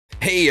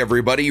Hey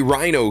everybody,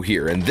 Rhino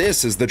here, and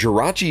this is the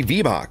Jirachi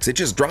V Box. It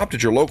just dropped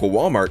at your local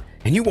Walmart,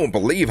 and you won't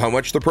believe how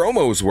much the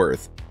promo's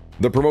worth.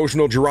 The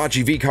promotional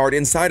Jirachi V card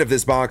inside of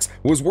this box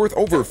was worth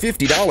over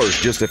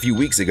 $50 just a few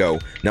weeks ago.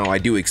 Now I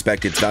do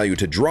expect its value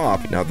to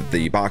drop now that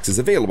the box is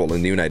available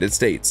in the United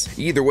States.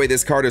 Either way,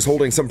 this card is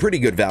holding some pretty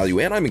good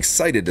value, and I'm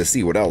excited to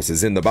see what else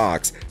is in the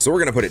box. So we're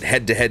going to put it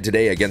head to head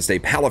today against a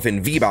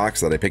Palafin V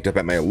Box that I picked up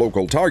at my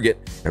local Target,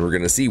 and we're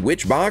going to see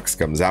which box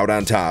comes out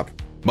on top.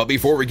 But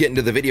before we get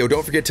into the video,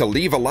 don't forget to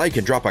leave a like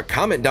and drop a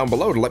comment down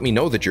below to let me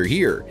know that you're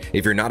here.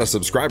 If you're not a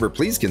subscriber,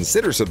 please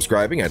consider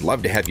subscribing. I'd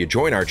love to have you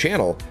join our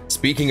channel.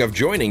 Speaking of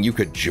joining, you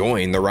could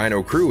join the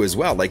Rhino crew as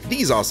well, like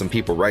these awesome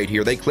people right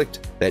here. They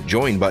clicked that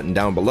join button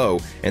down below,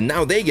 and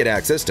now they get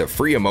access to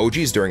free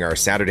emojis during our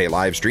Saturday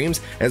live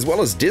streams, as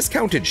well as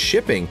discounted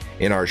shipping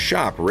in our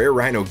shop,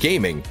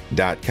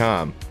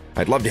 RareRhinoGaming.com.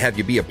 I'd love to have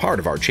you be a part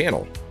of our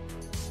channel.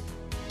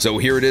 So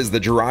here it is, the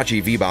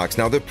Jirachi V Box.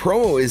 Now the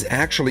promo is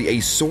actually a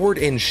Sword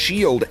and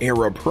Shield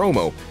era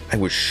promo. I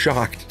was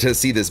shocked to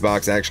see this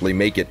box actually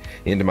make it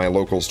into my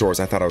local stores.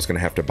 I thought I was going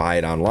to have to buy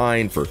it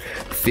online for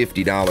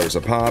 $50 a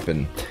pop,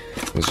 and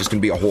it was just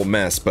going to be a whole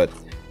mess, but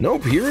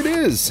nope, here it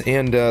is.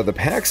 And the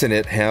packs in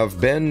it have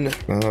been,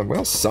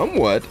 well,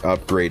 somewhat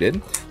upgraded.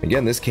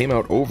 Again, this came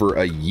out over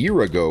a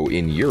year ago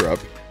in Europe,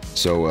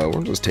 so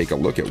we'll just take a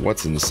look at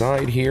what's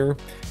inside here.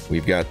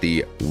 We've got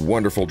the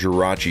wonderful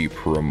Jirachi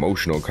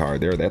promotional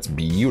card there. That's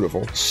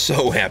beautiful.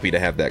 So happy to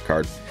have that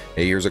card.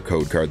 Hey, here's a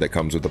code card that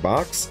comes with the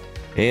box.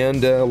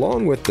 And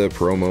along with the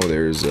promo,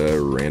 there's a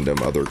random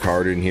other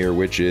card in here,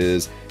 which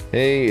is,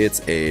 hey, it's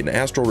an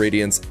Astral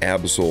Radiance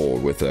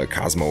Absol with a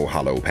Cosmo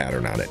Hollow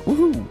pattern on it.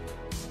 Woohoo!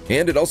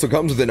 And it also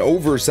comes with an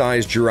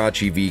oversized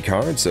Jirachi V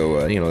card,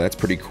 so, you know, that's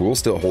pretty cool.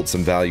 Still holds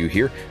some value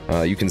here.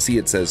 You can see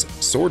it says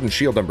Sword and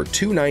Shield number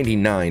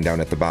 299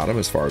 down at the bottom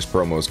as far as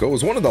promos go. It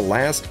was one of the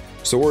last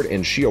Sword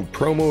and Shield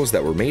promos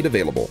that were made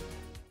available.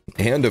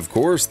 And, of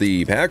course,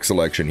 the pack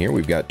selection here.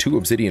 We've got 2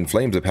 Obsidian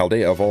Flames, a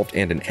Paldea Evolved,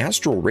 and an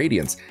Astral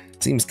Radiance.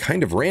 Seems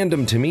kind of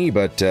random to me,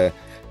 but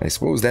I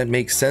suppose that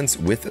makes sense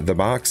with the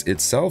box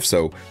itself.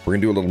 So we're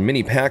going to do a little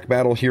mini pack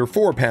battle here,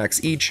 4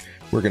 packs each.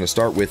 We're going to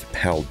start with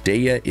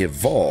Paldea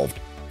Evolved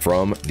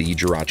from the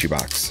Jirachi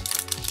box.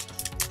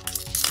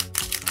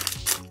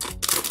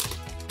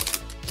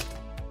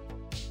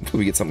 Hopefully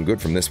we get something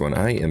good from this one.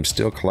 I am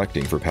still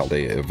collecting for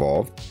Paldea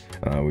Evolved.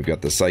 We've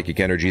got the Psychic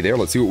Energy there.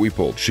 Let's see what we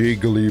pulled.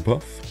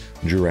 Jigglypuff,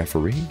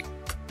 Girafarig,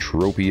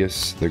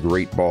 Tropius, the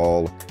Great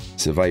Ball,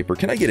 Seviper.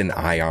 Can I get an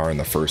IR in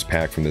the first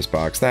pack from this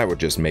box? That would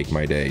just make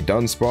my day.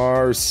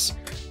 Dunsparce.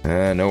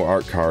 No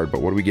art card,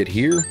 but what do we get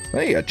here?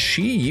 Hey, a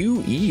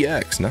Chi-Yu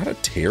EX. Not a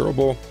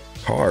terrible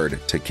card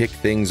to kick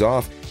things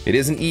off. It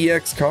is an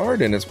EX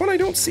card, and it's one I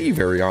don't see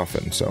very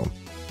often, so.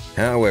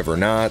 However,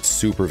 not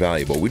super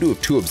valuable. We do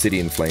have 2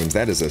 Obsidian Flames.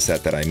 That is a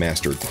set that I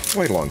mastered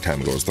quite a long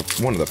time ago. It was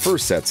one of the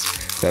first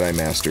sets that I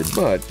mastered,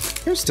 but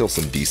there's still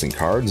some decent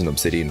cards in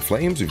Obsidian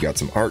Flames. We've got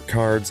some art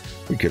cards.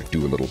 We could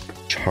do a little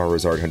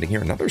Charizard hunting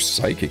here. Another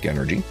Psychic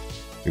Energy.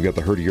 We've got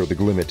the Herdier, the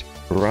Glimmet,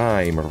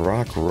 Rhyme,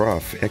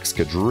 Rockruff,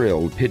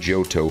 Excadrill,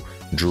 Pidgeotto,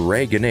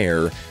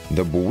 Dragonair,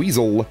 the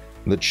Buizel,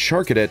 the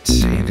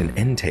Charcadet, and an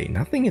Entei.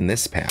 Nothing in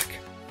this pack.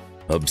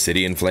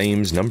 Obsidian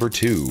Flames number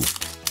 2.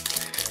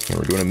 And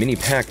we're doing a mini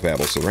pack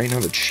battle, so right now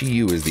the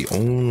Chi-Yu is the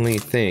only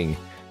thing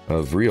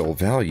of real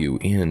value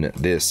in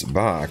this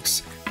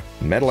box.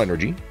 Metal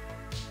Energy.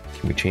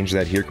 Can we change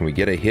that here? Can we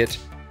get a hit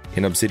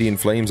in Obsidian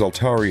Flames?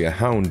 Altaria,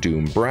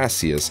 Houndoom,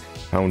 Brassius,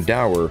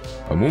 Houndour,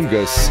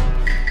 Amoonguss.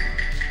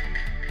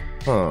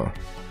 Huh.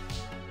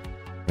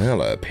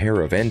 Well, a pair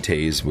of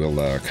Enteis will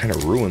kind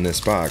of ruin this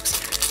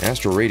box.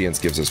 Astral Radiance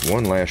gives us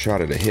one last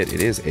shot at a hit.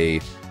 It is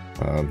a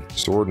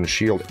Sword and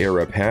Shield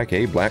era pack,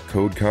 a black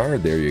code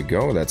card. There you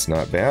go. That's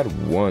not bad.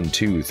 1,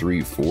 2,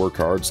 3, 4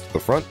 cards to the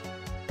front.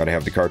 Gotta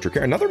have the card trick.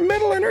 Another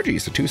Metal Energy.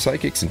 So 2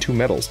 Psychics and 2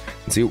 Metals.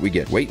 Let's see what we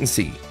get. Wait and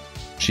see.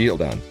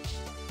 Shieldon,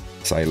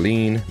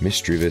 Silene,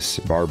 Mischievous,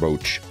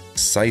 Barboach,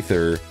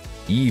 Scyther,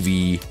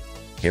 Eevee,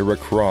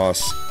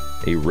 Heracross,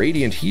 a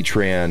Radiant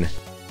Heatran,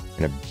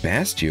 and a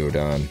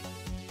Bastiodon.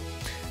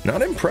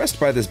 Not impressed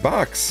by this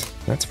box,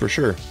 that's for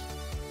sure.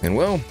 And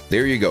well,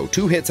 there you go,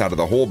 2 hits out of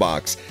the whole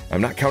box.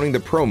 I'm not counting the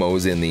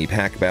promos in the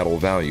pack battle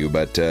value,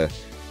 but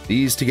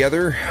these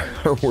together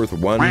are worth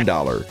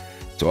 $1.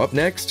 So up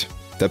next,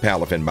 the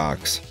Palafin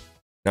box.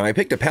 Now I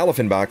picked a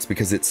Palafin box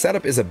because its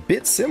setup is a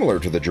bit similar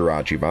to the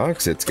Jirachi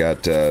box. It's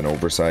got an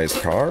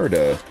oversized card,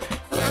 an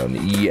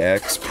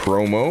EX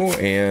promo,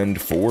 and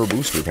 4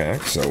 booster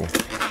packs, so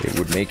it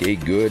would make a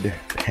good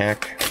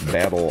pack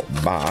battle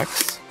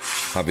box.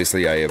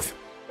 Obviously I have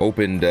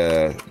opened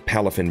a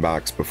Palafin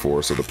box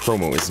before, so the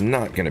promo is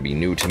not going to be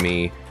new to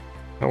me.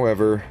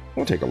 However,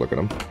 we'll take a look at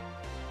them.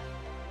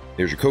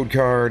 There's your code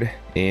card,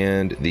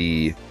 and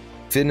the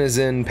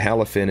Finizen,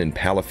 Palafin, and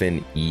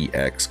Palafin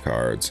EX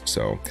cards.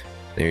 So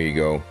there you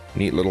go.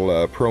 Neat little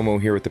promo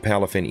here with the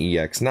Palafin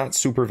EX. Not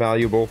super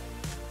valuable,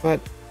 but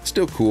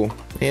still cool,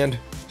 and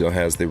still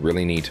has the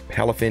really neat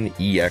Palafin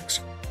EX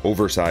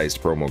oversized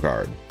promo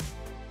card.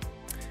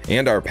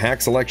 And our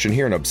pack selection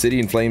here in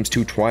Obsidian Flames,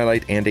 2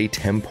 Twilight, and a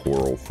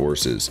Temporal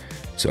Forces.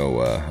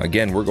 So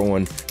again, we're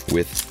going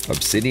with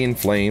Obsidian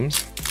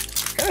Flames.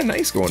 Kind of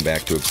nice going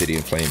back to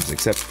Obsidian Flames,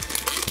 except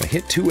I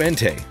hit 2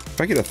 Entei. If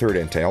I get a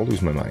 3rd Entei, I'll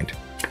lose my mind.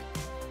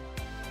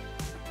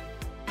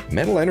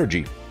 Metal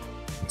Energy.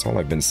 That's all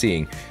I've been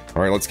seeing.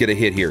 All right, let's get a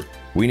hit here.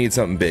 We need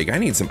something big. I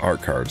need some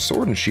art cards.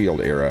 Sword and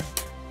Shield era.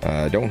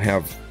 Don't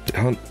have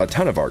a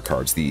ton of art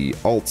cards, the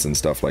alts and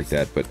stuff like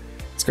that, but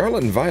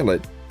Scarlet and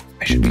Violet,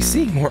 I should be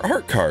seeing more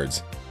art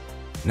cards.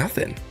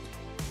 Nothing.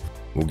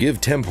 We'll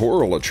give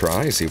Temporal a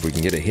try, see if we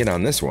can get a hit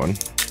on this one.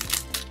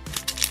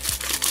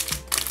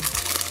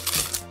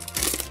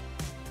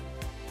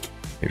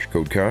 Here's your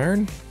code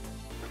card.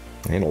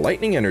 And a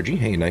Lightning Energy.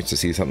 Hey, nice to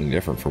see something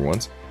different for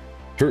once.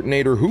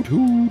 Turtonator, Hoot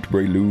Hoot,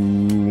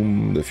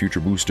 Breloom, the Future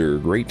Booster,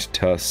 Great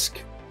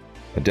Tusk,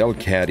 a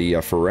Delcatty,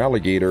 a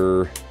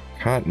Feraligatr,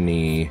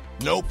 Cottony,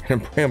 nope,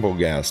 and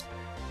Bramblegast.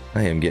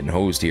 I am getting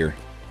hosed here.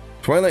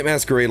 Twilight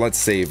Masquerade, let's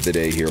save the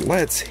day here.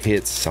 Let's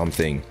hit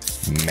something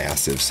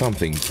massive,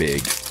 something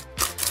big.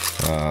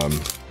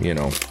 You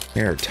know,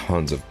 there are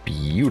tons of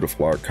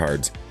beautiful art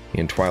cards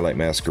in Twilight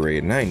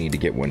Masquerade, and I need to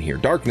get one here.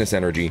 Darkness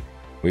Energy.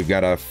 We've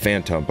got a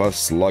Phantom, a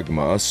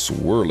Slugma, a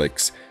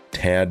Swirlix,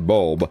 Tad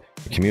Bulb,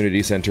 a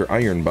Community Center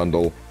Iron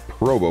Bundle,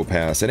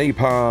 Probopass, an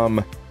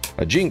Apom,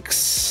 a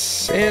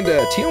Jinx, and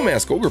a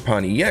Tealmask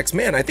Ogrepon EX.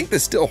 Man, I think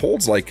this still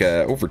holds like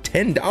over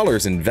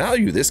 $10 in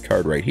value, this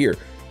card right here.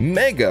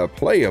 Mega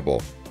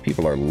playable.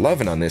 People are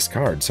loving on this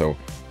card, so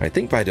I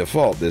think by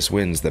default this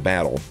wins the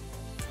battle.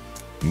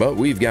 But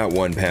we've got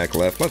 1 pack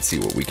left. Let's see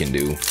what we can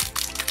do.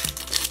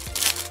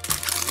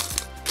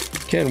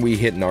 Can we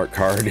hit an art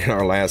card in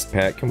our last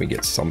pack? Can we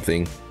get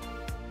something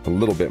a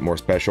little bit more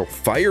special?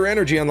 Fire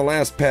Energy on the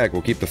last pack.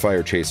 We'll keep the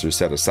Fire Chasers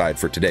set aside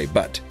for today,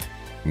 but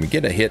when we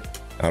get a hit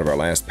out of our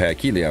last pack,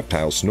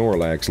 Helioptile,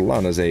 Snorlax,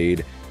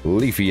 Lanazade,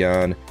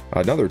 Leafeon,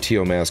 another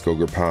Tealmask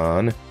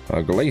Ogrepon,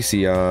 a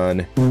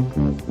Glaceon,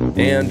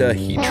 and a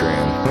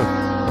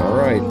Heatran.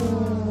 Alright.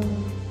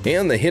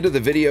 And the hit of the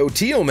video,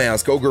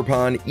 Tealmask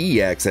Ogrepon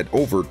EX at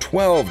over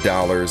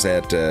 $12.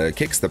 That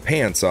kicks the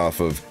pants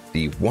off of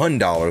the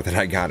 $1 that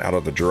I got out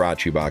of the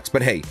Jirachi box.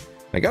 But hey,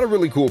 I got a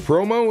really cool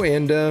promo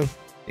and,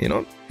 you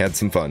know, had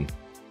some fun.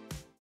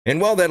 And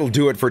well, that'll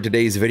do it for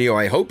today's video.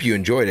 I hope you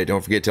enjoyed it.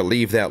 Don't forget to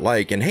leave that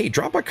like, and hey,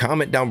 drop a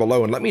comment down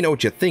below and let me know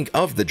what you think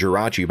of the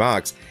Jirachi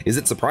box. Is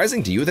it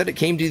surprising to you that it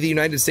came to the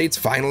United States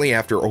finally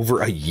after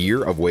over a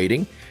year of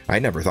waiting? I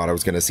never thought I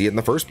was going to see it in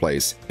the first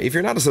place. If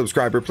you're not a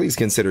subscriber, please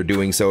consider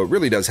doing so. It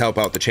really does help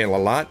out the channel a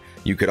lot.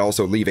 You could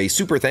also leave a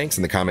super thanks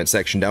in the comment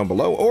section down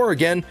below, or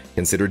again,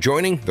 consider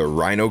joining the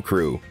Rhino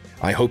crew.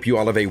 I hope you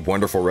all have a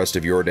wonderful rest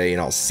of your day,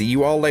 and I'll see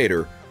you all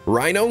later.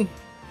 Rhino,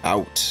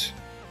 out.